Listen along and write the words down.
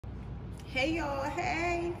Hey y'all,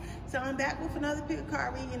 hey. So I'm back with another pick a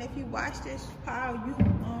card reading. If you watch this pile, you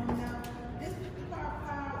now this pick a card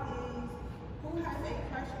pile is who has a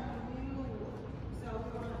crush on you. So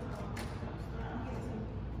we're gonna start. I'm getting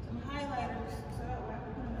some highlighters so that way I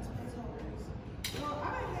can put in those placeholders. Well,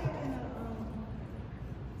 I've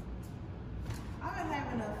been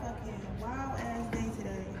having a fucking wild ass day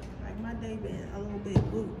today. Like my day been a little bit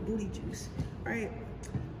booty juice, right?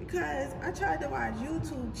 Because I tried to watch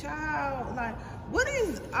YouTube, child. Like, what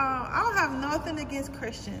is, I don't have nothing against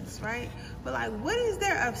Christians, right? But like, what is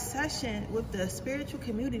their obsession with the spiritual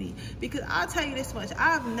community? Because I'll tell you this much,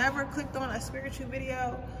 I've never clicked on a spiritual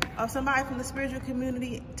video of somebody from the spiritual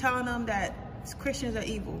community telling them that Christians are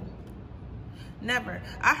evil. Never.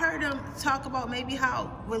 I heard them talk about maybe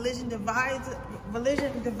how religion divides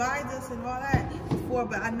us and all that before,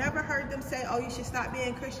 but I never heard them say, oh, you should stop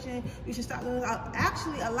being Christian, you should stop doing that.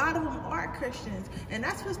 Actually, a lot of them are Christians, and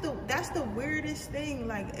that's the weirdest thing.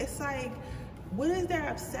 Like, it's like, what is their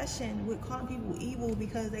obsession with calling people evil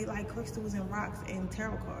because they like crystals and rocks and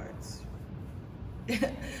tarot cards?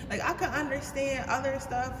 Like, I can understand other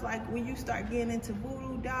stuff, like when you start getting into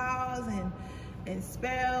voodoo dolls and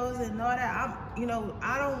spells and all that.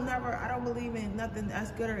 I don't believe in nothing that's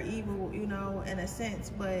good or evil, in a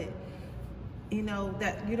sense, but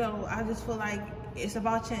I just feel like it's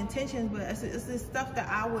about your intentions, but it's this stuff that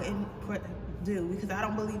I wouldn't do because I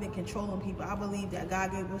don't believe in controlling people. I believe that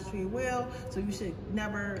God gave us free will, so you should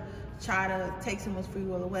never try to take someone's free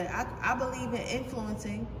will away. I believe in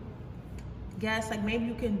influencing. Yes, like maybe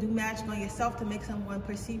you can do magic on yourself to make someone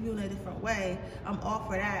perceive you in a different way. I'm all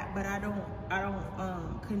for that, but I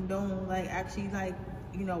don't condone like actually like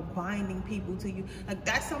binding people to you. Like,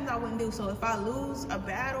 that's something I wouldn't do. So if I lose a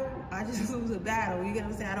battle, I just lose a battle. You get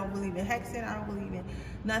what I'm saying? I don't believe in hexing. I don't believe in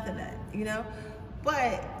nothing that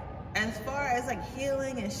But as far as like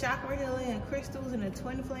healing and chakra healing and crystals and the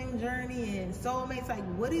twin flame journey and soulmates, like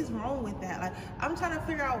what is wrong with that? Like, I'm trying to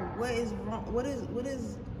figure out what is wrong, what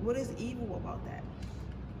is evil about that.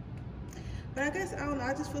 But I guess, I don't know,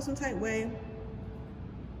 I just feel some type way.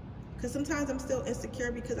 Because sometimes I'm still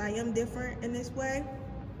insecure because I am different in this way.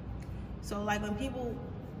 So like when people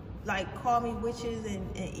like call me witches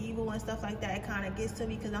and evil and stuff like that, it kind of gets to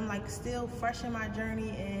me because I'm like still fresh in my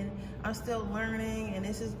journey and I'm still learning and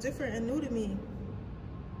this is different and new to me.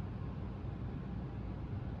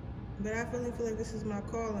 But I really feel like this is my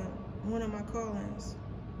calling, one of my callings.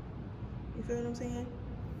 You feel what I'm saying?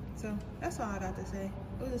 So that's all I got to say.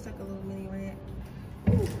 It was just like a little mini rant.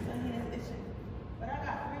 Ooh, my hand's itching. But I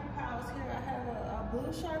got 3 piles here. I have a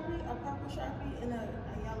blue Sharpie, a purple Sharpie, and a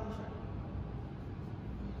yellow Sharpie.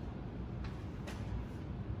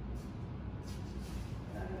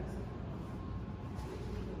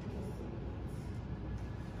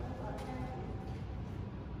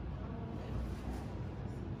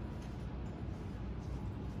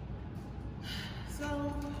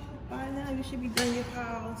 So by now you should be doing your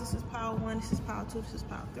piles. This is pile 1, this is pile 2, this is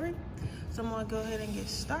pile 3. So I'm gonna go ahead and get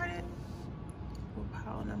started with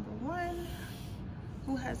pile number 1.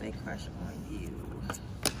 Who has a crush on you?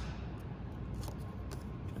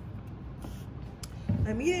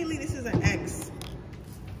 Immediately, this is an ex.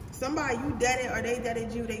 Somebody you deaded or they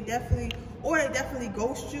deaded you, they definitely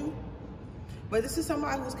ghost you. But this is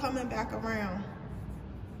somebody who's coming back around.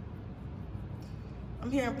 I'm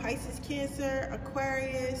hearing Pisces, Cancer,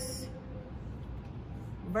 Aquarius,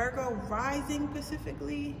 Virgo rising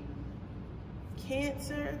specifically,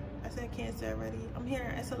 Cancer. I said Cancer already. I'm hearing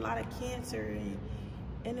it's a lot of Cancer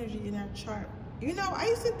energy in our chart. I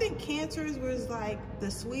used to think Cancers was like the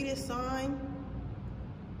sweetest sign,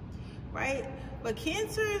 right? But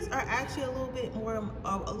Cancers are actually a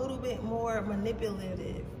little bit more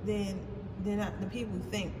manipulative than the people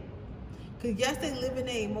think. Because yes, they live in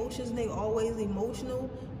their emotions and they always emotional,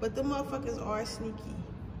 but the motherfuckers are sneaky.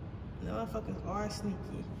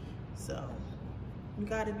 So you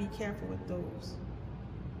gotta be careful with those.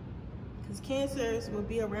 Because Cancers will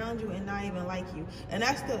be around you and not even like you. And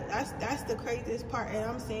that's the craziest part. And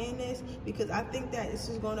I'm saying this because I think that this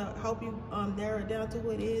is gonna help you narrow it down to who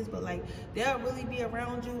it is, but like they'll really be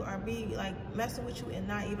around you or be like messing with you and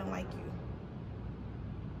not even like you.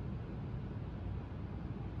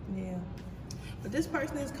 Yeah. But this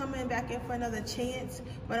person is coming back in for another chance.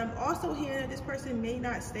 But I'm also hearing that this person may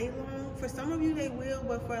not stay long. For some of you, they will.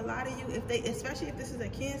 But for a lot of you, especially if this is a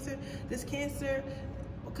Cancer, this Cancer,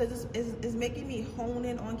 because it's making me hone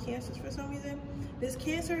in on Cancers for some reason. This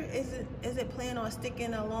Cancer isn't planning on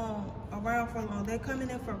sticking around for long. They're coming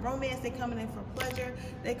in for romance. They're coming in for pleasure.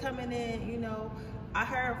 They're coming in, I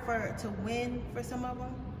heard to win for some of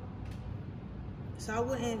them. So I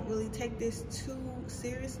wouldn't really take this too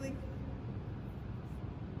seriously.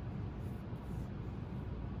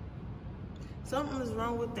 Something is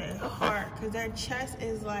wrong with their heart, because their chest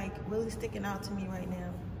is like really sticking out to me right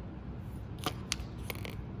now.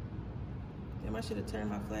 Damn, I should have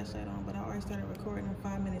turned my flashlight on, but I already started recording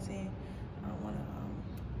 5 minutes in. I don't want to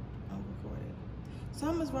record it.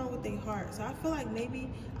 Something's wrong with their heart. So I feel like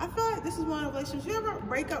this is one of the relationships. You ever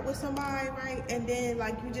break up with somebody, right? And then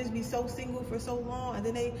like you just be so single for so long, and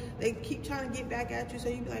then they keep trying to get back at you, so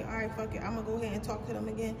you be like, all right, fuck it, I'm gonna go ahead and talk to them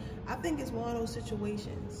again. I think it's one of those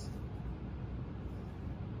situations.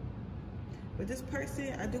 But this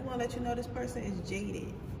person, I do want to let you know, this person is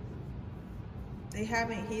jaded. They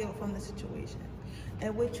haven't healed from the situation.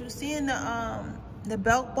 And what you see in the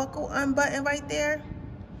belt buckle unbuttoned right there,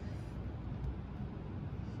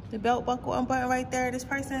 the belt buckle unbuttoned right there, this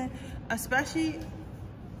person, especially,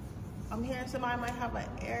 I'm hearing somebody might have an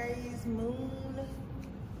Aries moon,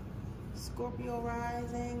 Scorpio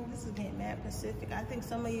rising. This is getting mad Pacific. I think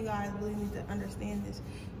some of you guys really need to understand this,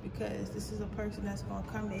 because this is a person that's going to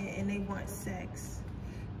come in and they want sex.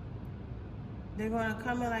 They're going to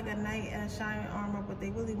come in like a knight in a shining armor, but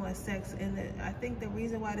they really want sex. And I think the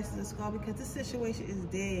reason why this is a skull, because this situation is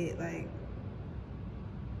dead. Like,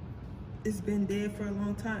 it's been dead for a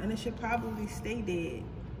long time, and it should probably stay dead.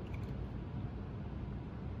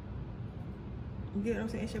 You get what I'm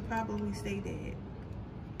saying? It should probably stay dead.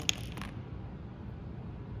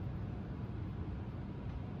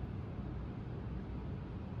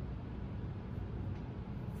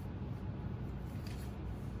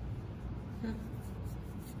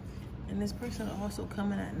 And this person will also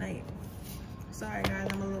coming at night. Sorry guys,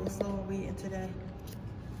 I'm a little slow reading today.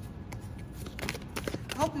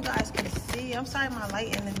 I hope you guys can see. I'm sorry my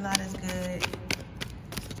lighting is not as good.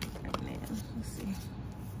 Let's see.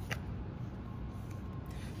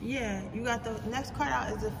 Yeah, you got the next card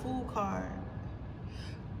out is the Fool card.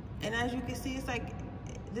 And as you can see, it's like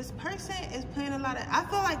this person is playing a lot of, I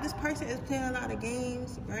feel like this person is playing a lot of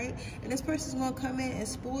games, right? And this person's gonna come in and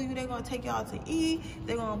spoil you. They're gonna take y'all to eat.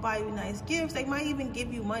 They're gonna buy you nice gifts. They might even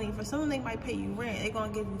give you money. For some of them, they might pay you rent. They're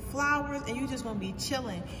gonna give you flowers, and you just gonna be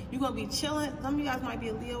chilling. You're gonna be chilling. Some of you guys might be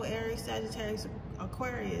a Leo, Aries, Sagittarius,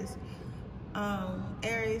 Aquarius,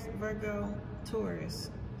 Aries, Virgo, Taurus.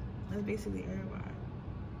 That's basically everybody.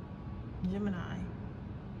 Gemini.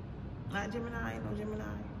 Not Gemini, no Gemini.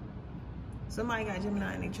 Somebody got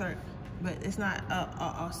Gemini in their chart, but it's not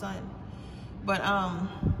our sun. But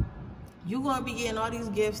you're gonna be getting all these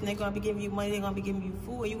gifts, and they're gonna be giving you money, they're gonna be giving you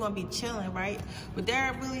food, and you're gonna be chilling, right? But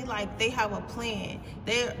they're really like, they have a plan.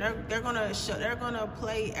 They're gonna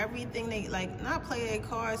play everything they like, not play their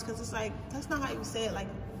cards, because it's like, that's not how you say it. Like,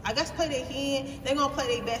 I guess play their hand. They're gonna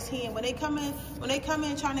play their best hand. When they come in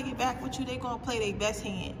trying to get back with you, they're gonna play their best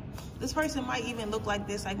hand. This person might even look like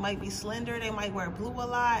this, like might be slender. They might wear blue a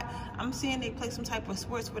lot. I'm seeing they play some type of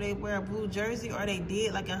sports where they wear a blue jersey, or they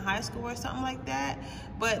did like in high school or something like that.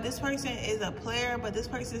 But this person is a player, but this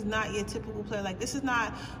person is not your typical player. Like, this is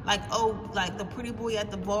not like, oh, like the pretty boy at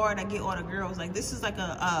the bar that get all the girls. Like, this is like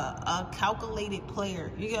a calculated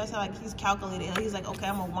player. You guys like, he's calculated. He's like, okay,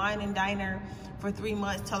 I'm a wine and diner for 3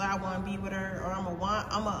 months, tell her I want to be with her, or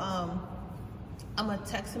I'm gonna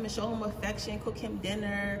text him and show him affection, cook him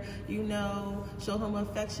dinner, you know, show him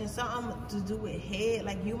affection, something to do with head.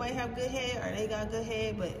 Like, you might have good head, or they got good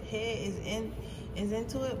head, but head is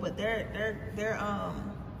into it. But they're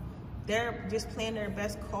just playing their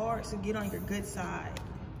best cards to get on your good side,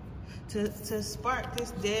 to spark this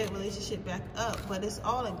dead relationship back up. But it's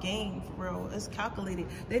all a game, for real. It's calculated.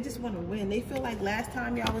 They just want to win. They feel like last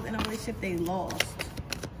time y'all was in a relationship, they lost.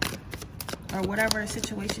 Or whatever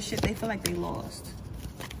situation shit, they feel like they lost.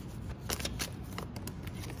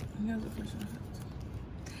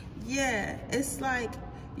 Yeah, it's like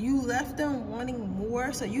you left them wanting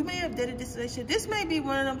more. So you may have dated this relationship. This may be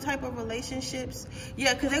one of them type of relationships.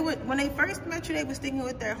 Yeah, because when they first met you, they was thinking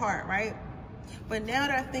with their heart, right? But now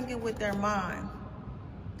they're thinking with their mind.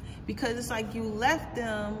 Because it's like you left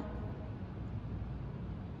them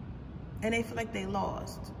and they feel like they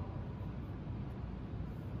lost.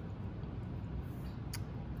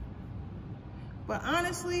 But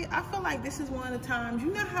honestly, I feel like this is one of the times,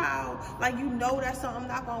 you know how, like, you know that something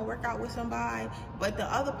not gonna work out with somebody, but the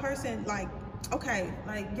other person, like, okay,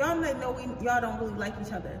 like, y'all might know y'all don't really like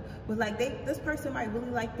each other, but like, this person might really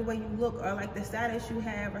like the way you look, or like the status you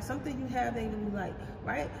have, or something you have they really like,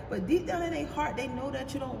 right? But deep down in their heart, they know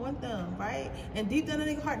that you don't want them, right? And deep down in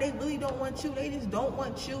their heart, they really don't want you. They just don't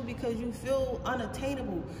want you because you feel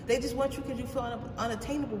unattainable. They just want you because you feel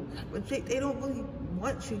unattainable, but they don't really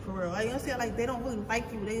want you, for real. Like, you understand? Like, they don't really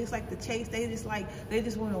like you. They just like to chase. They just want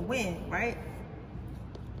to win, right?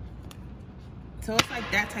 So it's like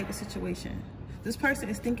that type of situation. This person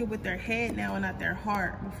is thinking with their head now and not their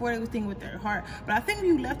heart. Before they was thinking with their heart. But I think when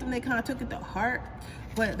you left them, they kind of took it to heart.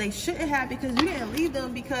 But they shouldn't have, because you didn't leave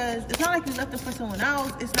them, because it's not like you left them for someone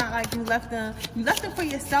else. It's not like you left them for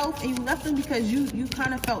yourself, and you left them because you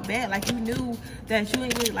kind of felt bad. Like you knew that you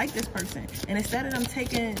ain't really like this person. And instead of them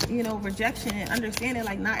taking, you know, rejection and understanding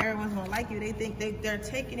like not everyone's gonna like you, they think they're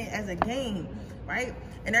taking it as a game, right?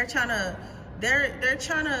 And they're trying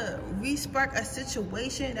to re-spark a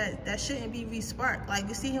situation that shouldn't be re-sparked. Like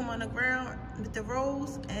you see him on the ground with the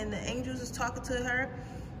rose and the angels is talking to her.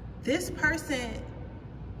 This person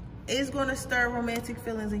is going to stir romantic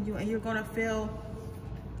feelings in you, and you're going to feel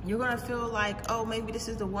like, oh, maybe this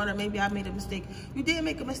is the one, or maybe I made a mistake. You didn't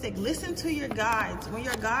make a mistake. Listen to your guides. When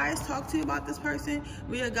your guides talk to you about this person,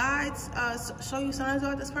 when your guides show you signs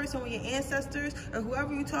about this person, when your ancestors or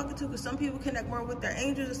whoever you're talking to, because some people connect more with their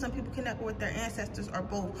angels and some people connect with their ancestors, or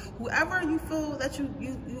both. Whoever you feel that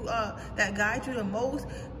that guides you the most,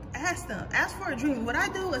 ask them. Ask for a dream. What I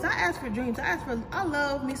do is I ask for dreams. I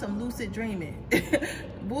love me some lucid dreaming.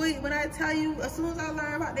 Boy, when I tell you, as soon as I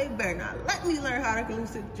learn about, they better not let me learn how to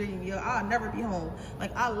lucid dream, yo. I'll never be home.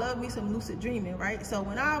 Like, I love me some lucid dreaming, right? So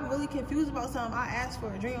when I'm really confused about something, I ask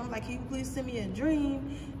for a dream. I'm like, can you please send me a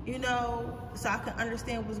dream, you know, so I can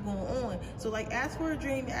understand what's going on. So like, ask for a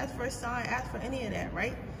dream, ask for a sign, ask for any of that,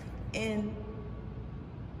 right? And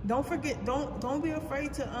don't forget, don't be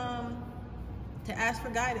afraid to ask for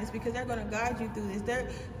guidance, because they're going to guide you through this. They're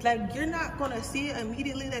like, you're not going to see it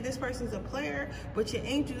immediately that this person's a player, but your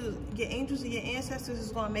angels and your ancestors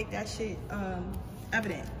is going to make that shit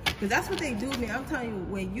evident, because that's what they do, man. I'm telling you,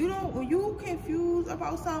 when you confused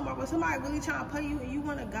about something, or when somebody really trying to play you and you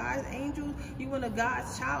want a God's angel, you want a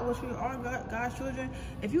God's child, which we are God's children,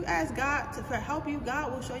 if you ask God to help you,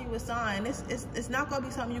 God will show you a sign. It's not going to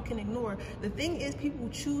be something you can ignore. The thing is, people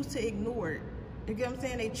choose to ignore it. You get what I'm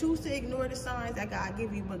saying? They choose to ignore the signs that God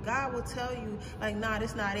give you, but God will tell you, like, nah,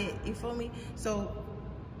 that's not it. You feel me? So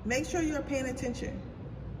make sure you're paying attention,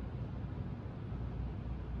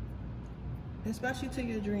 especially to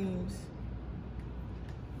your dreams.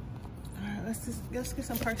 All right, let's get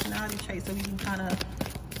some personality traits so we can kind of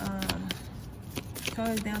tone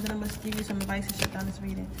this down. Then I'm gonna give you some advice and shit down this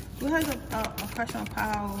reading. Who has a crush on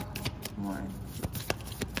pile 1?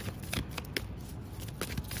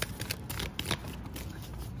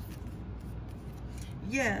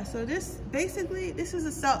 Yeah, so this is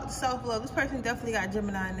a self-love. This person definitely got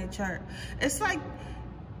Gemini in their chart. It's like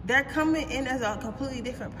they're coming in as a completely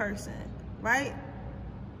different person, right?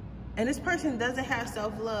 And this person doesn't have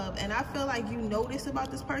self-love. And I feel like you know this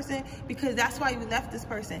about this person, because that's why you left this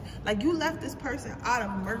person. Like, you left this person out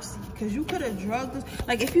of mercy, because you could have drugged this.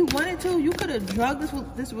 Like, if you wanted to, you could have drugged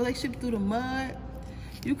this relationship through the mud.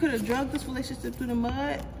 You could have drugged this relationship through the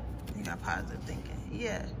mud. You got positive thinking.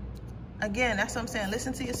 Yeah. Again, that's what I'm saying.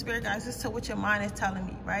 Listen to your spirit, guys. Listen to what your mind is telling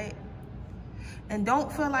me, right? And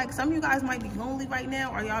don't feel like, some of you guys might be lonely right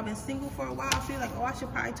now, or y'all been single for a while. So you're like, oh, I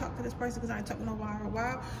should probably talk to this person because I ain't talking to nobody for a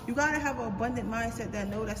while. You got to have an abundant mindset that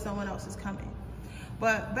know that someone else is coming.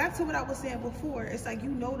 But back to what I was saying before, it's like,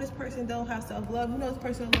 you know this person don't have self-love. You know this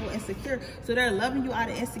person is a little insecure. So they're loving you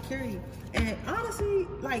out of insecurity. And honestly,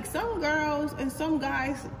 like, some girls and some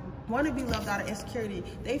guys want to be loved out of insecurity.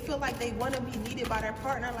 They feel like they want to be needed by their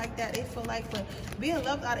partner like that. They feel like, but being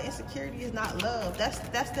loved out of insecurity is not love.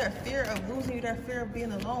 That's their fear of losing you, their fear of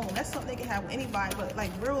being alone. That's something they can have with anybody, but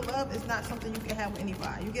like, real love is not something you can have with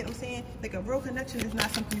anybody. You get what I'm saying? Like, a real connection is not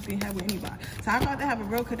something you can have with anybody. So I'd rather have a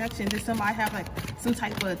real connection than somebody have like some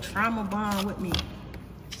type of trauma bond with me.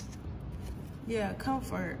 Yeah,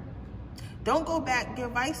 comfort. Don't go back. Your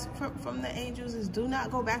advice from the angels is, do not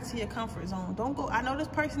go back to your comfort zone. Don't go. I know this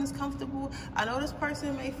person is comfortable. I know this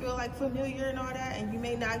person may feel like familiar and all that, and you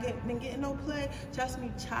may not been getting no play. Trust me,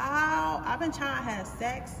 child. I've been trying to have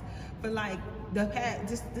sex for like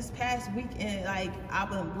this past week, and like, I've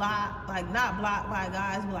been blocked, like not blocked by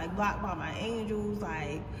guys, but like blocked by my angels.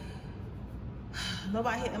 Like,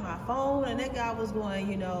 nobody hitting my phone, and that guy was going,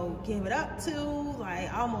 you know, give it up to, like,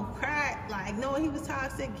 I almost cracked, like, knowing he was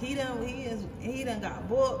toxic. He done got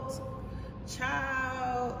booked.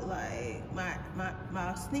 Child, like,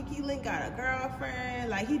 my sneaky link got a girlfriend.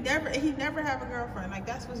 Like, he never have a girlfriend. Like,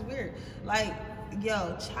 that's what's weird. Like,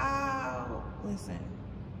 yo, child, listen.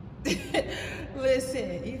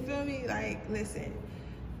 Listen, you feel me? Like, listen.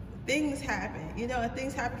 Things happen, you know, and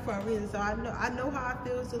things happen for a reason. So I know how it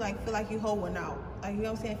feels to like feel like you holding out. Like, you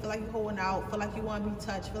know what I'm saying? Feel like you holding out, feel like you want to be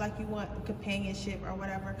touched, feel like you want companionship or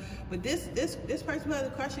whatever. But this person who has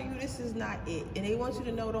a crush on you, this is not it. And they want you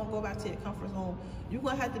to know, don't go back to your comfort zone. You're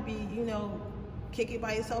gonna have to be, you know, kick it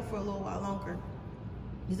by yourself for a little while longer.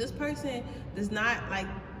 Because this person does not like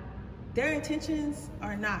their intentions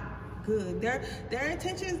are not good. Their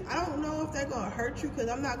intentions, I don't know if they're gonna hurt you, because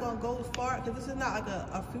I'm not gonna go as far, because this is not like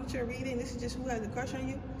a future reading. This is just who has a crush on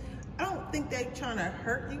you. I don't think they're trying to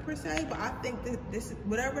hurt you per se, but I think that this,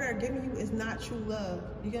 whatever they're giving you, is not true love.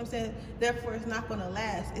 You get what I'm saying? Therefore, it's not gonna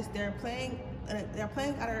last. It's they're playing out of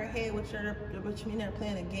their head, which means they're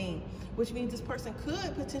playing a game. Which means this person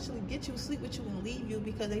could potentially get you, sleep with you, and leave you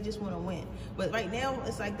because they just want to win. But right now,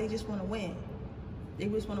 it's like they just want to win. They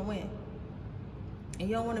just want to win. And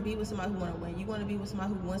you don't want to be with somebody who want to win. You want to be with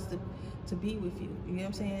somebody who wants to be with you. You know what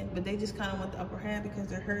I'm saying? But they just kind of want the upper hand because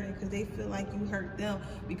they're hurting, because they feel like you hurt them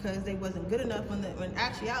because they wasn't good enough. When in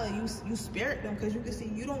actuality, you spared them, because you can see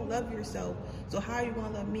you don't love yourself. So how are you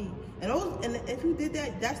going to love me? And if you did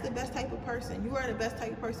that, that's the best type of person. You are the best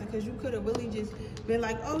type of person, because you could have really just been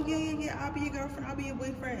like, oh yeah, I'll be your girlfriend, I'll be your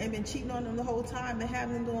boyfriend, and been cheating on them the whole time and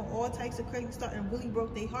having them doing all types of crazy stuff and really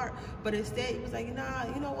broke their heart. But instead, you was like, nah,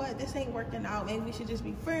 you know what? This ain't working out. Maybe we should just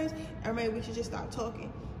be friends, or maybe we should just stop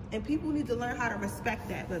talking. And people need to learn how to respect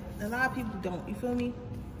that, but a lot of people don't. You feel me?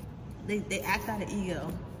 They act out of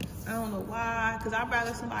ego. I don't know why, because I'd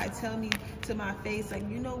rather somebody tell me to my face, like,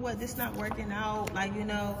 you know what, this not working out, like, you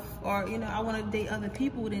know, or, you know, I want to date other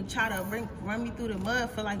people than try to run me through the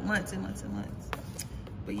mud for like months and months and months.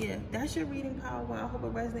 But yeah, that's your reading, Power One. I hope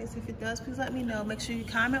it resonates. If it does, please let me know. Make sure you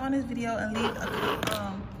comment on this video and leave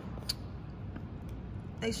a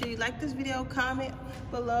make sure you like this video, comment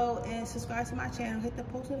below, and subscribe to my channel. Hit the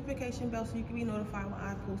post notification bell so you can be notified when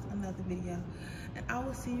I post another video. And I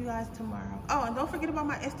will see you guys tomorrow. Oh, and don't forget about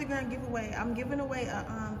my Instagram giveaway. I'm giving away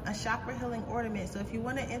a chakra healing ornament. So if you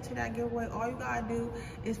want to enter that giveaway, all you gotta do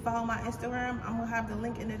is follow my Instagram. I'm gonna have the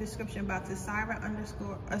link in the description box. It's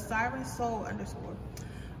Siren Soul _.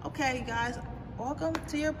 Okay, guys, welcome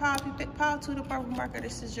to your power. If you pick power to the purple marker,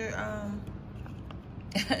 this is your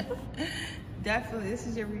definitely, this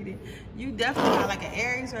is your reading. You definitely got like an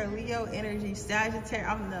Aries or a Leo energy.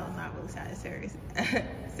 Sagittarius, no, not really Sagittarius.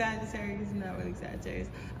 Sagittarius, not really Sagittarius.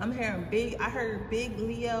 I'm hearing big, I heard big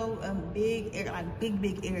Leo, big Aries, like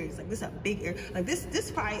big Aries. Like this is a big Aries. Like this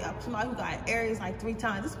is probably somebody who got Aries like 3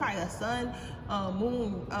 times. This is probably a sun,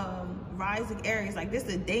 moon, rising Aries. Like this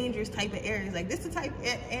is a dangerous type of Aries. Like this is the type of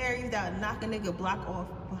Aries that will knock a nigga block off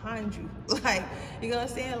behind you. Like, you know what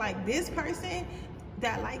I'm saying? Like this person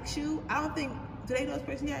that likes you, I don't think, do they know this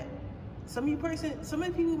person yet? Some of you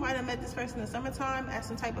people might have met this person in the summertime at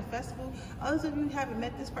some type of festival. Others of you haven't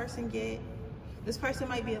met this person yet. This person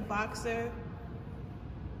might be a boxer.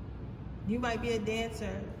 You might be a dancer,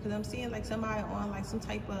 because I'm seeing like somebody on like some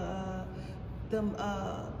type of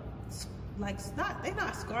like, they're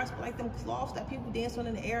not scarves, but like them cloths that people dance on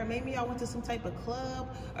in the air. Maybe y'all went to some type of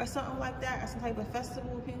club or something like that, or some type of festival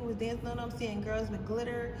where people was dancing on them. I'm seeing girls with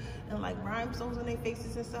glitter and like rhinestones on their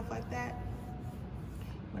faces and stuff like that.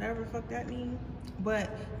 Whatever the fuck that means. But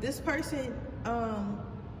this person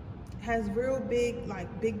has real big,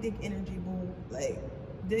 like big dick energy, boom. Like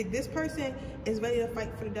this person is ready to fight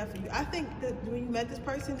for the death of you. I think that when you met this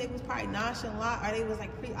person, they was probably nonchalant, or they was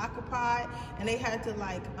like preoccupied, and they had to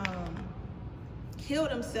like kill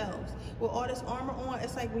themselves with all this armor on.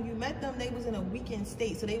 It's like when you met them, they was in a weakened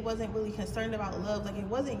state, so they wasn't really concerned about love. Like it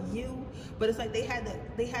wasn't you, but it's like they had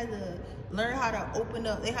to learn how to open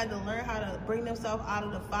up. They had to learn how to bring themselves out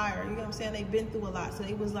of the fire. You know what I'm saying? They've been through a lot, so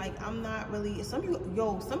they was like, I'm not really. Some of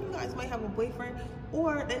you guys might have a boyfriend,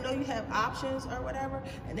 or they know you have options or whatever,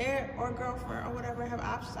 and or girlfriend or whatever have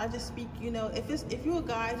options. I just speak, you know, if you're a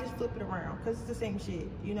guy, just flip it around, because it's the same shit.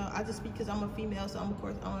 You know, I just speak because I'm a female, so I'm, of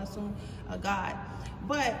course, I'm gonna assume a guy.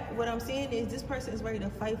 But what I'm saying is this person is ready to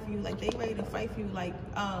fight for you. Like they ready to fight for you. Like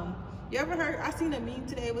you ever heard, I seen a meme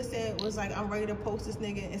today was like, I'm ready to post this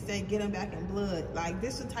nigga and say get him back in blood. Like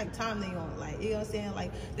this is the type of time they on. Like, you know what I'm saying?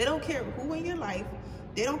 Like they don't care who in your life.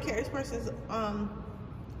 They don't care. This person's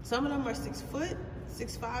some of them are 6 foot,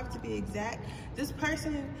 6'5" to be exact. This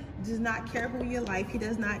person does not care who in your life. He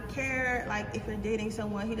does not care, like, if you're dating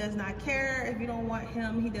someone. He does not care if you don't want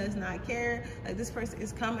him. He does not care. Like, this person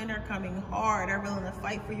is coming. They're coming hard. They're willing to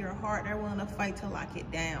fight for your heart. They're willing to fight to lock it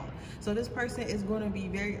down. So this person is going to be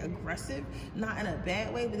very aggressive, not in a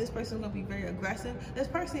bad way, but this person is going to be very aggressive. This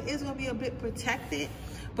person is going to be a bit protected,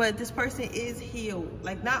 but this person is healed.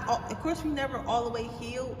 Like, not all, of course, we never all the way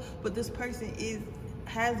healed, but this person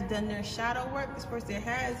has done their shadow work. This person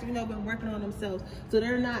has, you know, been working on themselves. So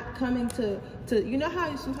they're not coming to you know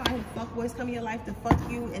how sometimes fuckboys come in your life to fuck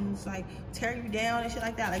you and it's like tear you down and shit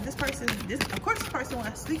like that. Like this person, of course this person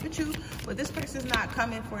wants to sleep with you, but this person's not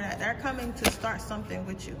coming for that. They're coming to start something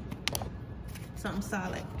with you. Something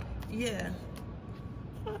solid. Yeah.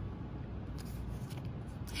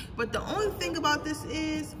 But the only thing about this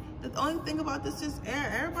is The only thing about this is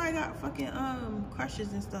everybody got fucking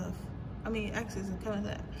crushes and stuff. I mean, exes and kind of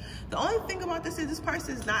that. The only thing about this is this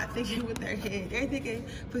person is not thinking with their head. They're thinking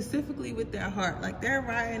specifically with their heart. Like, they're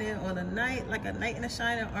riding in on a night, like a knight in a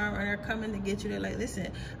shining armor, and they're coming to get you. They're like,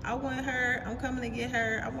 listen, I want her, I'm coming to get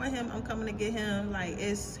her. I want him, I'm coming to get him. Like, it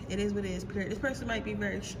is what it is, period. This person might be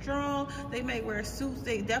very strong. They may wear suits.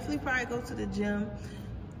 They definitely probably go to the gym.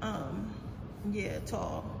 Yeah,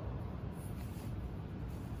 tall.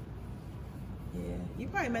 Yeah, you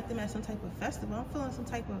probably met them at some type of festival. I'm feeling some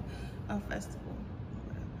type of festival.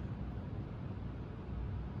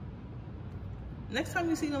 Next time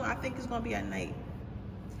you see them, I think it's gonna be at night.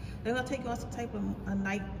 They're gonna take you on some type of a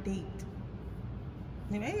night date.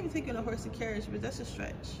 They may even take you on a horse and carriage, but that's a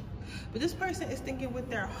stretch. But this person is thinking with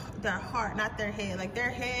their heart, not their head. Like, their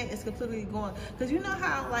head is completely going. Because you know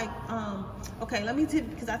how, like, okay, let me tell you,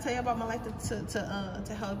 because I tell you about my life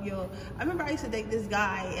to help you. I remember I used to date this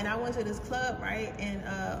guy, and I went to this club, right? And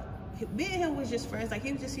me and him was just friends. Like,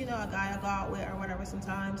 he was just, you know, a guy I go out with or whatever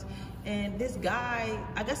sometimes. And this guy,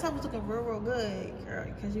 I guess I was looking real good, girl,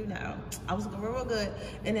 because, you know, I was looking real good.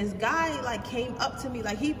 And this guy, like, came up to me.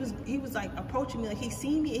 Like, he was like approaching me. Like, he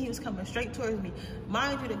seen me and he was coming straight towards me.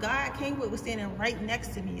 Mind you, the guy I came with was standing right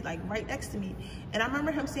next to me, like right next to me. And I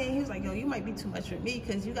remember him saying, he was like, yo, you might be too much for me,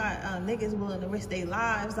 because you got niggas willing to risk their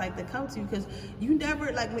lives, like, to come to you, because you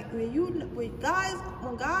never, like, when guys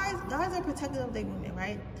are protective of their women,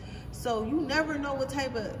 right? So you never know what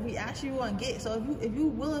type of reaction you want to get. So if you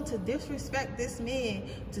willing to disrespect this man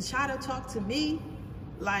to try to talk to me,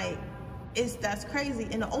 like, that's crazy.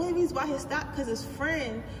 And the only reason why he stopped, because his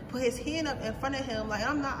friend put his hand up in front of him. Like,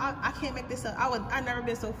 I can't make this up. I never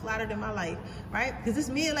been so flattered in my life, right? Because this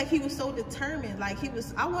man, like, he was so determined. Like,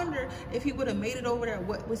 I wonder if he would have made it over there,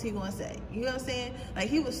 what was he gonna say? You know what I'm saying? Like,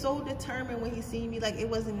 he was so determined when he seen me. Like, it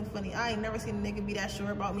wasn't even funny. I ain't never seen a nigga be that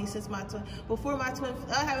sure about me since before my twin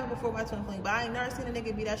flame, but I ain't never seen a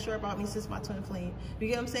nigga be that sure about me since my twin flame. You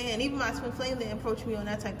get what I'm saying? And even my twin flame didn't approach me on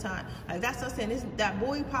that type of time. Like, that's what I'm saying. That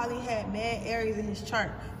boy probably had mad areas in his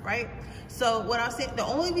chart, right? So what I'm saying, the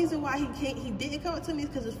only reason why he didn't come up to me is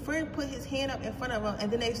because his friend put his hand up in front of him,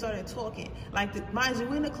 and then they started talking. Like, mind you,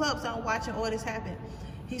 we're in the club, so I'm watching all this happen.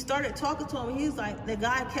 He started talking to him, and he's like, the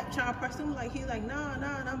guy kept trying to press him, like, he's like, nah,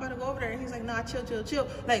 I'm about to go over there. And he's like, nah, chill.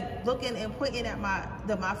 Like, looking and pointing at my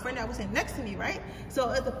friend that was sitting next to me, right? So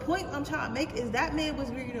at the point I'm trying to make is that man was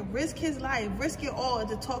ready to risk his life, risk it all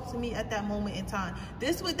to talk to me at that moment in time.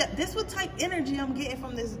 This what type energy I'm getting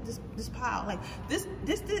from this pile. Like, this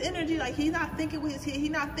energy, like, he's not thinking with his head. He's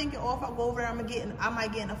not thinking, oh, if I go over there, I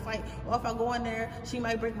might get in a fight. Or if I go in there, she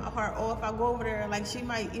might break my heart. Or if I go over there, like, she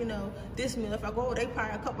might, you know, diss me. If I go over, they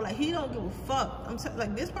probably couple, like, he don't give a fuck.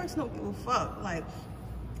 Like, this person don't give a fuck. Like,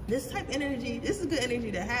 this type of energy, this is good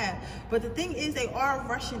energy to have. But the thing is, they are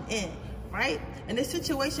rushing in, right? And this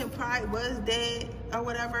situation probably was dead or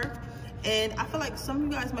whatever. And I feel like some of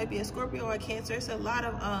you guys might be a Scorpio or a Cancer. It's a lot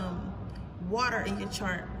of water in your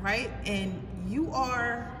chart, right? And you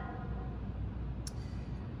are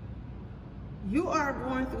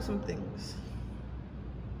going through some things.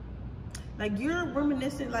 Like, you're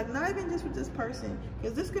reminiscing, like, not even just with this person,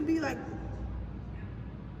 because this could be like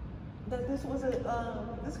that this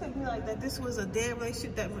was a dead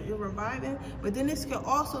relationship that you're reviving, but then this could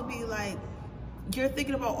also be like you're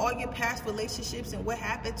thinking about all your past relationships and what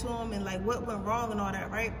happened to them and like what went wrong and all that,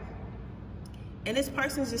 right? And this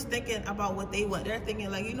person's just thinking about what they want. They're thinking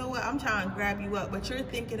like, you know what, I'm trying to grab you up, but you're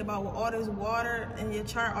thinking about all this water in your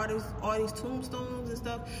chart, all these tombstones and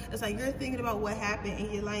stuff. It's like you're thinking about what happened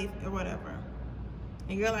in your life or whatever.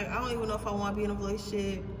 And you're like, I don't even know if I want to be in a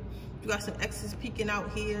relationship. You got some exes peeking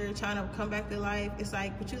out here, trying to come back to life. It's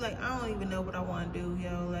like, but you're like, I don't even know what I want to do,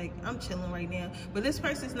 yo. Like, I'm chilling right now. But this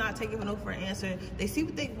person's not taking no for an answer. They see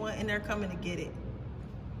what they want and they're coming to get it.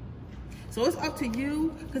 So it's up to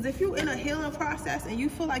you, because if you're in a healing process and you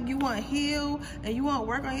feel like you want to heal and you want to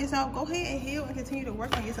work on yourself, go ahead and heal and continue to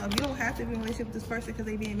work on yourself. You don't have to be in a relationship with this person because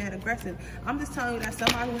they're being mad aggressive. I'm just telling you that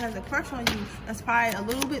somebody who has a crush on you that's probably a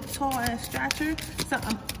little bit tall in stature. So,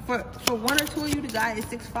 for one or two of you, the guy is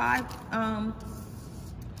 6'5".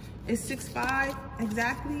 It's 6'5",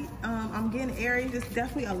 exactly. I'm getting Aries. There's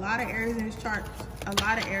definitely a lot of Aries in his chart.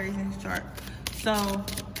 So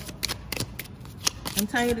I'm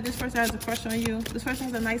telling you that this person has a crush on you. This person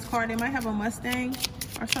has a nice car. They might have a Mustang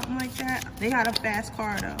or something like that. They got a fast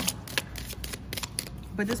car though.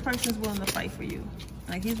 But this person's willing to fight for you.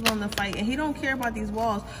 Like, he's willing to fight, and he don't care about these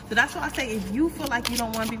walls. So that's why I say, if you feel like you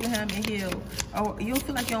don't want to be with him and heal, or you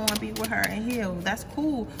feel like you don't want to be with her and heal, that's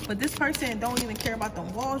cool. But this person don't even care about the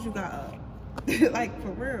walls you got up. Like,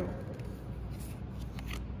 for real.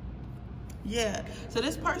 Yeah, so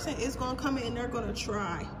this person is going to come in and they're going to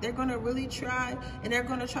try. They're going to really try, and they're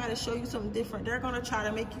going to try to show you something different. They're going to try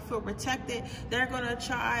to make you feel protected. They're going to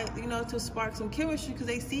try, you know, to spark some chemistry because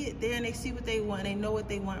they see it there and they see what they want. They know what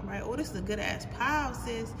they want, right? Oh, this is a good-ass pile,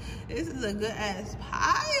 sis. This is a good-ass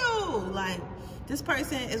pile. Like, this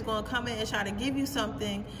person is going to come in and try to give you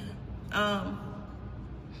something.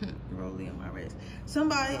 Rolling on my wrist.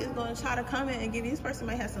 Somebody is going to try to come in and give you. This person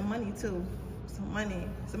might have some money, too. Some money.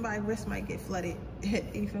 Somebody's wrist might get flooded.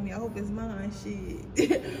 You feel me? I hope it's mine.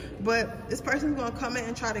 Shit. But this person's gonna come in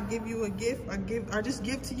and try to give you a gift, or just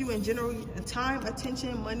give to you in general, time,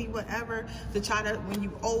 attention, money, whatever, to try to win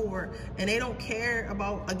you over. And they don't care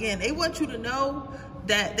about, again, they want you to know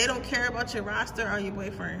that they don't care about your roster or your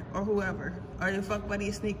boyfriend or whoever, or your fuck buddy,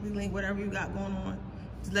 your sneaky link, whatever you got going on.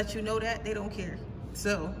 Just let you know that they don't care.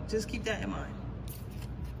 So just keep that in mind.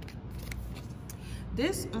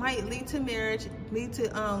 This might lead to marriage, lead to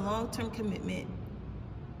long-term commitment.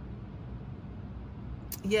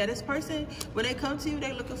 Yeah, this person, when they come to you,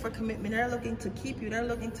 they're looking for commitment. They're looking to keep you. They're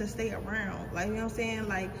looking to stay around. Like, you know what I'm saying?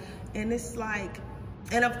 Like, and it's like,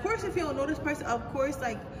 and of course, if you don't know this person, of course,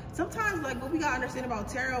 like, sometimes, like, what we gotta understand about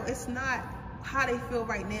tarot, it's not how they feel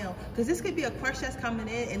right now, because this could be a crush that's coming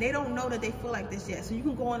in and they don't know that they feel like this yet. So you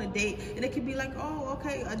can go on a date and it could be like, oh,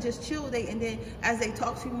 okay, a just chill date, and then as they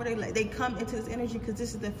talk to you more, they come into this energy because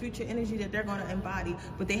this is the future energy that they're going to embody,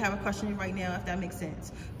 but they have a crush on you right now, if that makes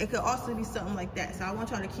sense. It could also be something like that. So I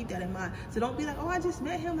want y'all to keep that in mind. So don't be like, oh, I just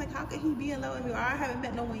met him, like, how could he be in love with me, or I haven't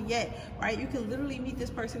met no one yet, right? You can literally meet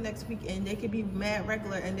this person next week and they could be mad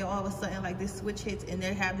regular, and then all of a sudden, like, this switch hits and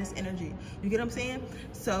they have this energy. You get what I'm saying?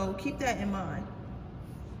 So keep that in mind.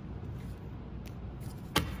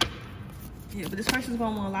 Yeah, but this person's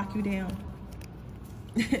gonna wanna lock you down.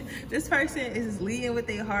 This person is leading with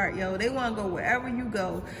their heart, yo. They want to go wherever you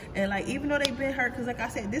go. And like, even though they've been hurt, because like I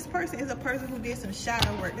said, this person is a person who did some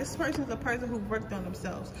shadow work. This person is a person who worked on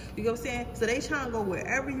themselves. You know what I'm saying? So they trying to go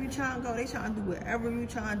wherever you trying to go. They trying to do whatever you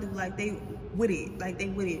trying to do. Like, they with it. Like, they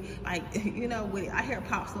with it. Like, you know, with it. I hear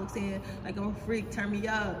Pop Smoke saying, like, I'm a freak, turn me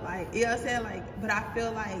up. Like, you know what I'm saying? Like, but I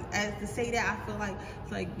feel like, as to say that, I feel like,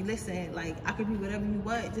 it's like, listen, like, I could be whatever you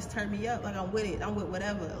want. Just turn me up. Like, I'm with it. I'm with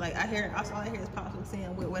whatever. Like, I hear, all I hear is Pop Smoke saying,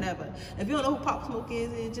 with whatever. If you don't know who Pop Smoke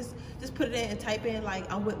is, just put it in and type in,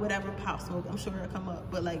 like, I'm with whatever Pop Smoke. I'm sure it'll come up.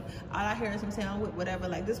 But like, all I hear is him saying, I'm with whatever.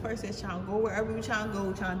 Like, this person is trying to go wherever you trying to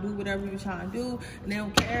go, trying to do whatever you trying to do, and they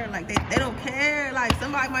don't care. Like, they don't care. Like,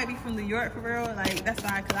 somebody might be from New York for real. Like, that's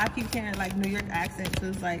why, because I keep hearing like New York accents. So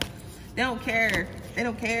it's like, they don't care. They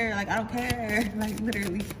don't care. Like, I don't care. Like,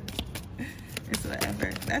 literally. It's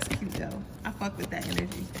whatever. That's cute though. I fuck with that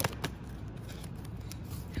energy.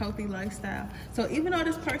 Healthy lifestyle. So even though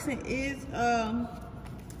this person is all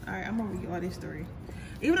right, I'm gonna read all this story.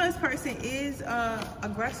 Even though this person is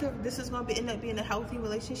aggressive, this is gonna end up being a healthy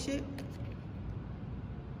relationship.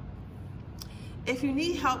 If you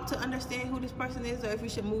need help to understand who this person is, or if you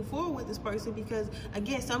should move forward with this person, because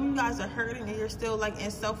again, some of you guys are hurting and you're still like in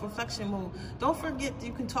self-reflection mode. Don't forget that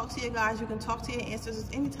you can talk to your guys, you can talk to your ancestors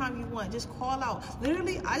anytime you want. Just call out.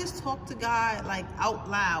 Literally, I just talk to God like out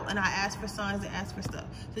loud, and I ask for signs and ask for stuff.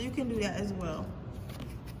 So you can do that as well.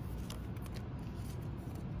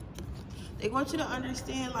 They want you to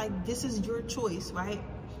understand, like, this is your choice, right?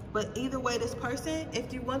 But either way, this person,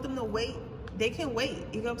 if you want them to wait, they can wait.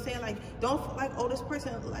 You know what I'm saying? Like, don't feel like, oh, this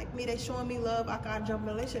person like me, they showing me love, I gotta jump in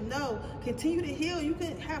a relationship. No, continue to heal. You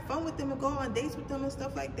can have fun with them and go on dates with them and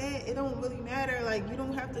stuff like that. It don't really matter. Like, you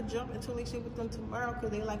don't have to jump into a relationship with them tomorrow because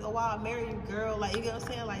they like, oh wow, I'll marry you, girl. Like, you know what I'm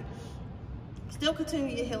saying? Like, still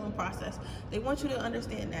continue your healing process. They want you to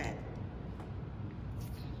understand that.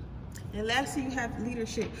 And lastly, you have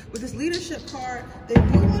leadership. With this leadership card, they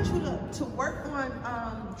do want you to work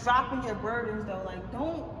on dropping your burdens though. Like,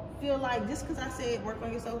 don't feel like, just because I said work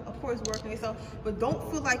on yourself, of course work on yourself, but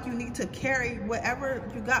don't feel like you need to carry whatever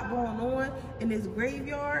you got going on in this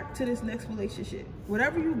graveyard to this next relationship.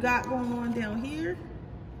 Whatever you got going on down here,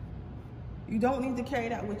 you don't need to carry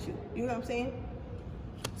that with you. You know what I'm saying?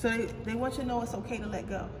 So they want you to know it's okay to let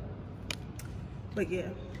go. But yeah.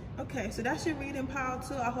 Okay, so that's your reading pile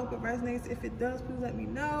too. I hope it resonates. If it does, please let me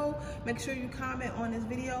know. Make sure you comment on this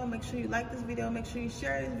video. Make sure you like this video. Make sure you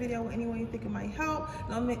share this video with anyone you think it might help.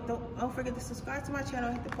 Don't forget to subscribe to my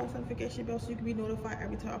channel. Hit the post notification bell so you can be notified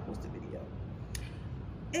every time I post a video.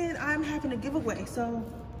 And I'm having a giveaway. So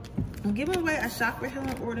I'm giving away a chakra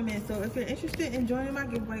healing ornament. So if you're interested in joining my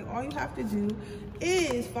giveaway, all you have to do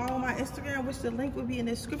is follow my Instagram, which the link will be in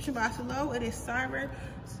the description box below. It is Siren _.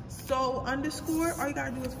 All you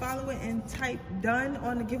gotta do is follow it and type done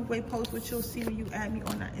on the giveaway post, which you'll see when you add me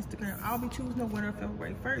on that Instagram. I'll be choosing the winner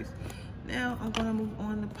February 1st. Now I'm gonna move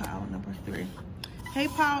on to pile number 3. Hey,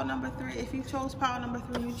 pile number 3. If you chose pile number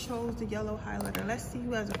 3, you chose the yellow highlighter. Let's see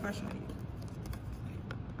who has a crush on you.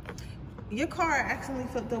 Your card accidentally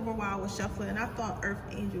flipped over while I was shuffling, and I thought Earth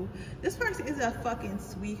Angel. This person is a fucking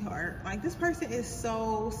sweetheart. Like, this person is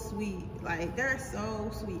so sweet. Like, they're so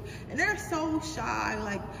sweet. And they're so shy.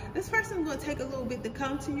 Like, this person's gonna take a little bit to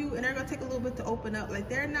come to you, and they're gonna take a little bit to open up. Like,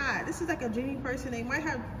 they're not. This is like a dreamy person. They might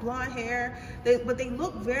have blonde hair, but they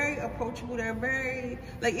look very approachable. They're very,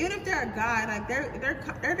 like, even if they're a guy, like,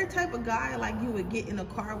 they're the type of guy, like, you would get in a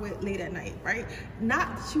car with late at night, right?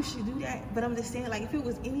 Not that you should do that, but I'm just saying, like, if it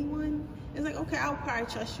was anyone, it's like, okay, I'll probably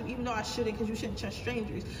trust you, even though I shouldn't, because you shouldn't trust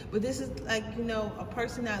strangers. But this is like, you know, a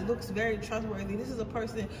person that looks very trustworthy. This is a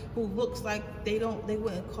person who looks like they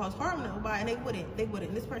wouldn't cause harm to nobody, and they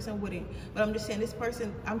wouldn't. This person wouldn't. But I'm just saying, this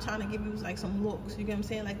person, I'm trying to give you like some looks. You get what I'm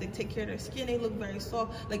saying? Like, they take care of their skin. They look very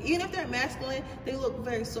soft. Like, even if they're masculine, they look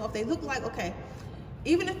very soft. They look like, okay,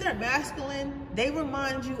 even if they're masculine, they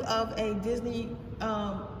remind you of a Disney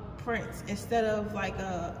prince instead of like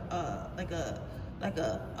a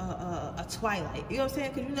Twilight. You know what I'm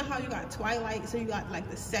saying? Because you know how you got Twilight, so you got like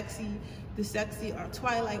the sexy or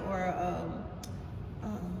Twilight or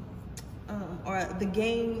the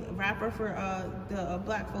game rapper for the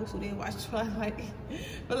black folks who didn't watch Twilight.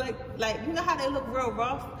 But like you know how they look real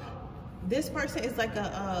rough? This person is like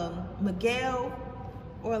a Miguel,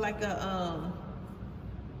 or like a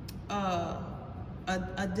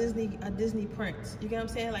Disney prince. You get what I'm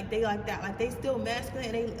saying? Like, they like that. Like, they still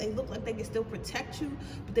masculine, and they look like they can still protect you,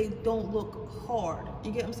 but they don't look hard.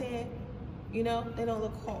 You get what I'm saying? You know, they don't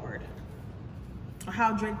look hard. Or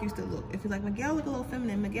how Drake used to look. If it's like Miguel look a little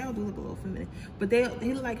feminine, Miguel do look a little feminine. But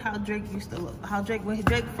he look like how Drake used to look. How Drake, when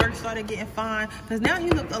Drake first started getting fine, because now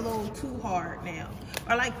he looked a little too hard now.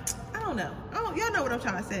 Or like, I don't know. Y'all know what I'm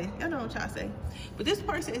trying to say. Y'all know what I'm trying to say. But this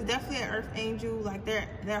person is definitely an Earth Angel. Like,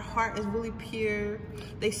 their heart is really pure.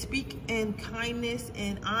 They speak in kindness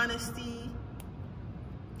and honesty.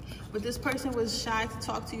 But this person was shy to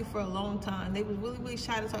talk to you for a long time. They was really, really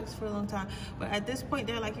shy to talk to you for a long time. But at this point,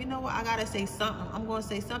 they're like, you know what? I gotta say something. I'm gonna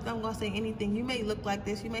say something. I'm gonna say anything. You may look like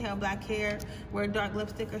this. You may have black hair, wear dark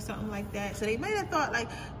lipstick or something like that. So they may have thought like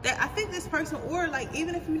that. I think this person, or like,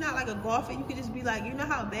 even if you're not like a golfer, you could just be like, you know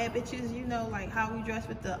how bad bitches, you know, like how we dress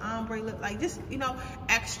with the ombre lip, like just, you know,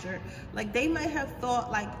 extra. Like, they may have thought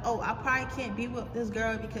like, oh, I probably can't be with this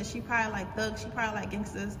girl because she probably like thugs. She probably like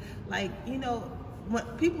gangsters. Like, you know, when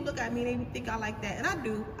people look at me, they think I like that, and I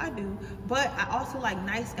do, but I also like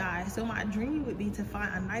nice guys. So my dream would be to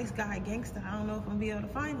find a nice guy gangster. I don't know if I'm gonna be able to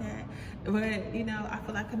find that, but you know, I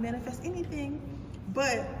feel like I can manifest anything.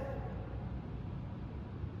 But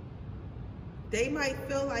they might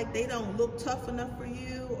feel like they don't look tough enough for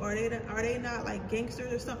you, or are they not like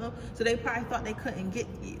gangsters or something, so they probably thought they couldn't get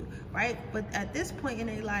you, right? But at this point in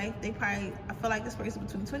their life, they probably, I feel like this person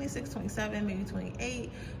between 26, 27, maybe 28,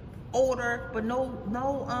 older, but no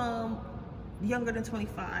younger than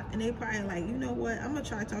 25, and they probably like, you know what, I'm gonna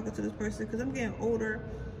try talking to this person because I'm getting older,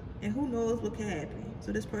 and who knows what can happen.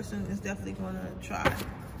 So this person is definitely gonna try.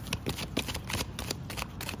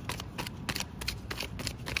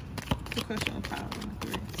 The question on pile number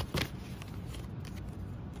 3.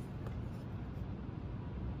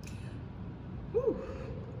 Whew.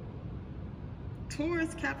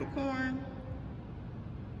 Taurus, Capricorn,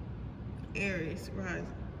 Aries, rising.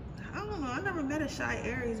 I don't know, I never met a shy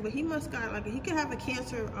Aries, but he must got like, he could have a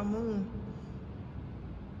Cancer or moon.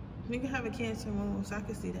 He could have a Cancer moon, so I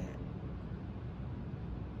could see that.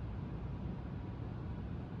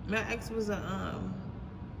 My ex was a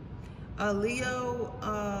Leo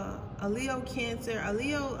Cancer, a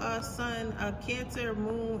Leo Sun, a Cancer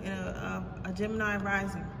moon, and a Gemini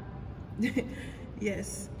rising.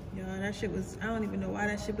 Yes. Yo, that shit was, I don't even know why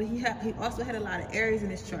that shit, but he also had a lot of Aries in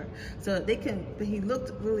his chart. So but he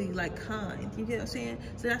looked really like kind. You get what I'm saying?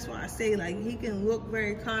 So that's why I say like, he can look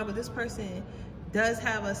very kind, but this person does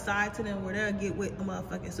have a side to them where they'll get with a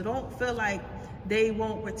motherfucker. So don't feel like they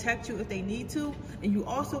won't protect you if they need to. And you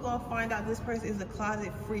also gonna find out this person is a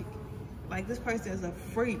closet freak. Like, this person is a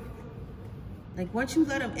freak. Like, once you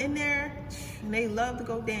let them in there, and they love to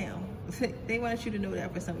go down. They want you to know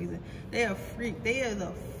that for some reason. They are a freak. They are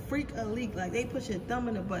the freak elite. Like, they put your thumb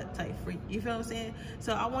in the butt type freak. You feel what I'm saying?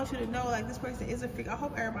 So I want you to know, like, this person is a freak. I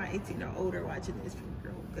hope everybody 18 or older watching this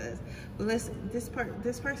video, because, but listen, this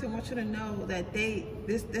person wants you to know that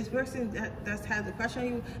this person that's has a crush on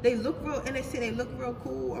you, they look real innocent, they look real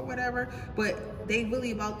cool or whatever, but they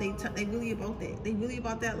really about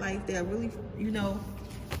that life. They're really, you know,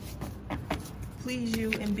 please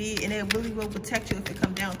you and they really will protect you if it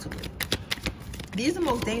comes down to it. These are the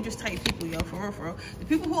most dangerous type people, yo, for real, for real. The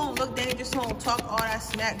people who don't look dangerous, who don't talk all that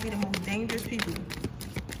smack, be the most dangerous people.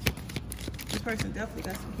 This person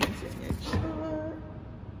definitely got some cancer in their chart.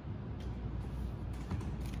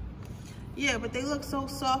 Yeah, but they look so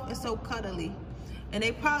soft and so cuddly. And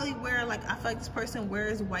they probably wear, like, I feel like this person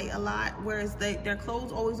wears white a lot, whereas their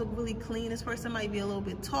clothes always look really clean. This person might be a little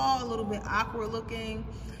bit tall, a little bit awkward looking.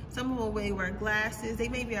 Some of them may wear glasses. They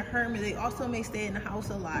may be a hermit. They also may stay in the house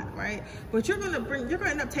a lot, right? But you're gonna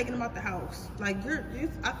end up taking them out the house. Like,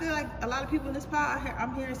 I feel like a lot of people in this pod,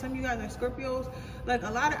 I'm hearing some of you guys are Scorpios. Like,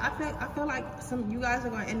 I feel like some of you guys are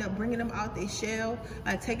gonna end up bringing them out their shell,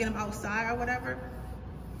 like taking them outside or whatever.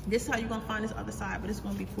 This is how you're gonna find this other side, but it's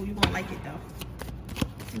gonna be cool. You're gonna like it though.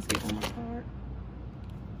 Let's get on my card.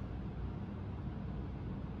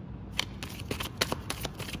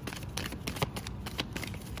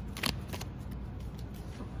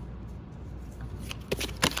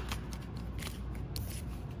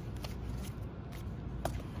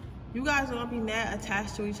 You guys are gonna be mad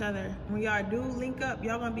attached to each other. When y'all do link up,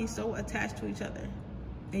 y'all gonna be so attached to each other.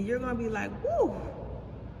 And you're gonna be like, woo!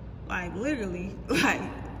 Like, literally, like,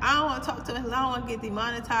 I don't wanna talk to him, I don't wanna get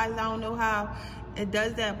demonetized, I don't know how it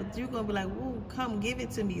does that, but you're gonna be like, woo, come give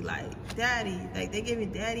it to me, like, daddy. Like, they give me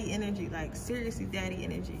daddy energy, like, seriously daddy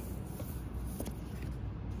energy.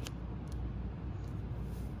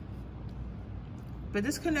 But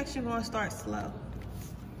this connection gonna start slow.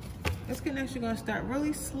 This connection gonna start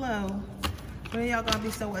really slow, but then y'all gonna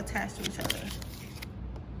be so attached to each other.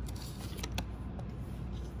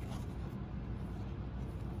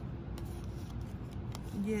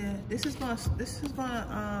 Yeah, this is gonna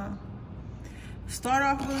start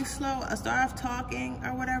off really slow, start off talking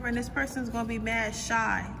or whatever, and this person's gonna be mad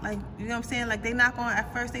shy. Like, you know what I'm saying? Like,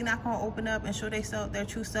 at first they not gonna open up and show their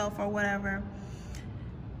true self or whatever.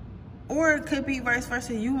 Or it could be vice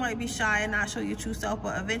versa. You might be shy and not show your true self,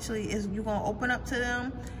 but eventually you're gonna open up to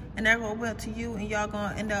them and they're gonna open up to you, and y'all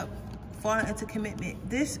gonna end up falling into commitment.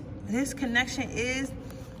 This connection is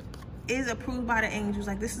approved by the angels.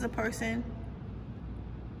 Like, this is a person.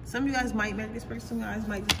 Some of you guys might marry this person, some of you guys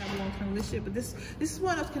might just have a long-term relationship, but this is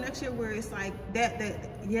one of those connections where it's like that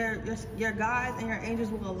your guides and your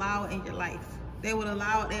angels will allow it in your life. They would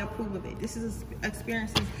allow it, they approve of it. This is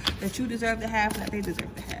experiences that you deserve to have and that they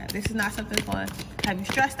deserve to have. This is not something that's gonna have you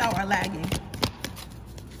stressed out or lagging.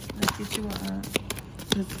 Let's get you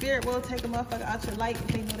the spirit will take a motherfucker out your light if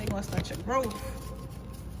they know they're gonna start your growth.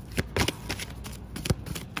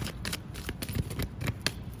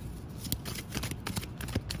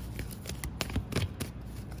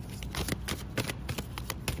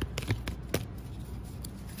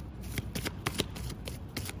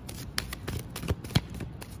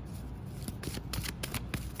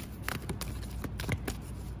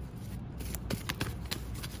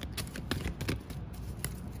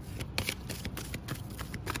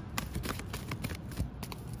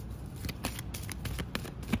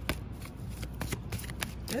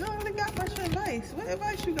 They don't really got much advice. What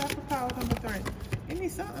advice you got for power number 3? Give me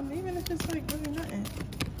something, even if it's like really nothing.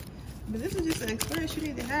 But this is just an experience you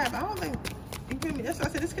need to have. I don't think, you feel me? That's why I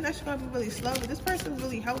said this connection gonna be really slow, but this person's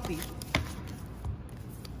really healthy.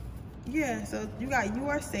 Yeah, so you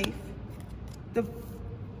are safe. The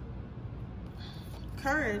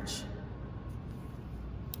courage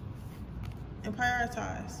and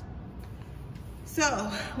prioritize. So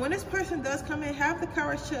when this person does come in, have the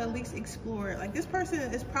courage to at least explore it. Like, this person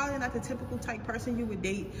is probably not the typical type person you would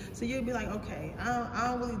date. So you'll be like, okay, I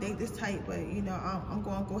don't really date this type, but you know, I'm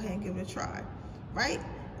going to go ahead and give it a try, right?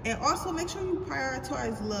 And also make sure you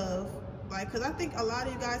prioritize love. Like, because I think a lot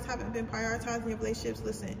of you guys haven't been prioritizing your relationships.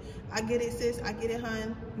 Listen, I get it, sis. I get it,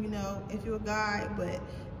 hun. You know, if you're a guy, but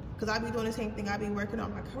because I be doing the same thing. I be working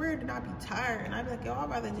on my career, then I be tired. And I be like, yo,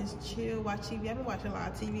 I'd rather just chill, watch TV. I've been watching a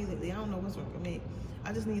lot of TV lately. I don't know what's wrong with me.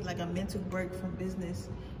 I just need like a mental break from business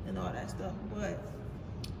and all that stuff. But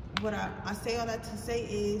what I say all that to say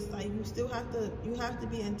is, like, you have to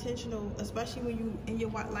be intentional, especially when you in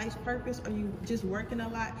your life's purpose or you just working a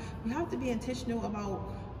lot. You have to be intentional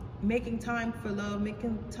about making time for love,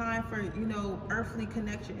 making time for, you know, earthly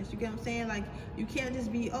connections. You get what I'm saying? Like, you can't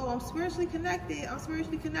just be, oh, I'm spiritually connected,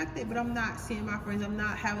 but I'm not seeing my friends, I'm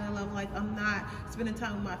not having a love life, I'm not spending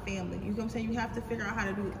time with my family. You get what I'm saying? You have to figure out how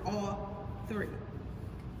to do all 3.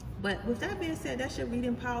 But with that being said, that's your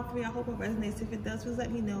reading power 3. I hope it resonates. If it does, please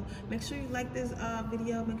let me know. Make sure you like this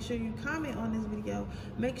video. Make sure you comment on this video.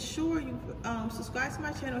 Make sure you subscribe to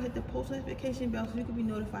my channel. Hit the post notification bell so you can be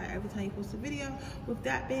notified every time you post a video. With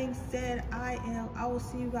that being said, I will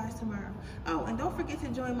see you guys tomorrow. Oh, and don't forget to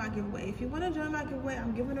join my giveaway. If you want to join my giveaway,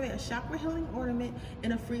 I'm giving away a chakra healing ornament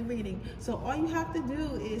and a free reading. So all you have to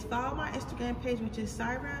do is follow my Instagram page, which is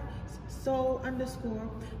Siren _.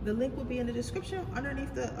 The link will be in the description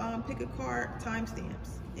underneath the pick a card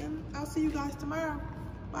timestamps. And I'll see you guys tomorrow.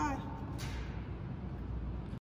 Bye.